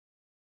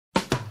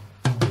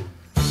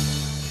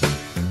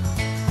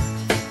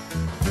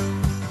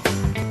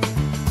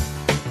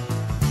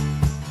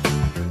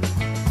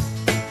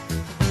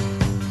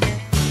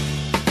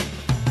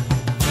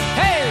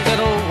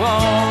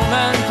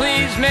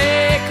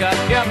up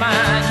your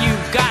mind.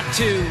 You've got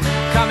to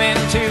come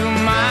into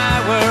my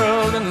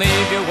world and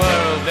leave your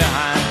world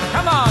behind.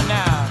 Come on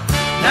now.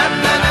 Na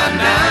na na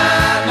na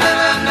na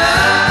na na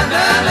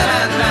na na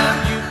na.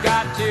 You've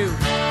got to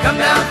come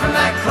down from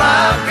that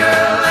cloud,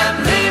 girl, and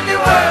leave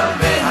your world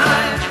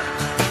behind.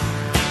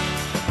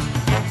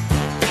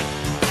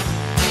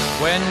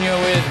 When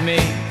you're with me,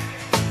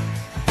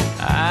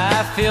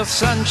 I feel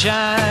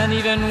sunshine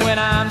even when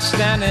I'm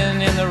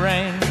standing in the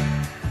rain.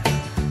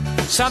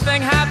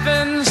 Something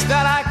happens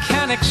that I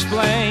can't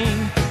explain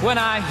when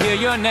I hear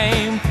your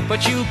name,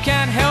 but you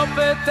can't help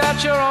it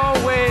that you're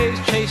always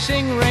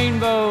chasing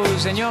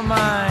rainbows in your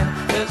mind.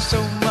 There's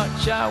so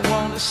much I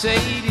want to say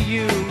to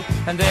you,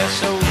 and there's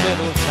so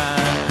little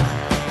time.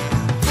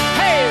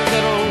 Hey,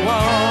 little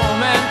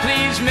woman,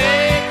 please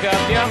make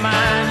up your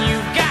mind.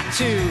 You've got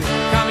to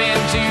come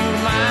into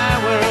my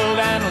world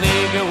and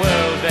leave your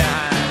world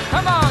behind.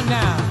 Come on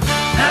now.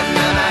 Na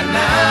na na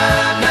na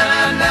na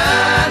na na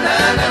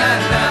na na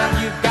na.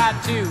 You've got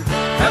to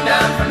come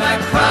down from that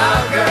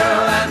cloud,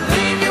 girl, and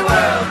leave your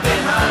world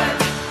behind.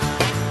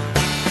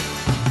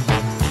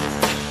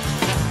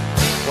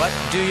 What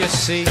do you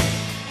see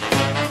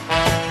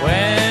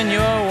when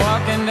you're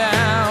walking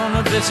down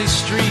a busy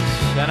street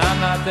and I'm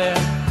not there?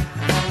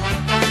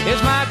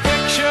 Is my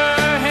picture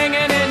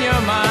hanging in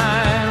your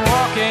mind,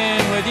 walking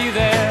with you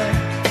there?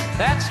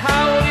 That's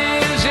how it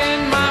is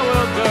in my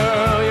world,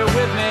 girl. You're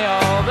with me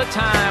all the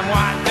time.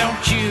 Why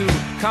don't you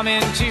come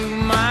into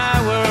my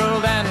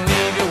world and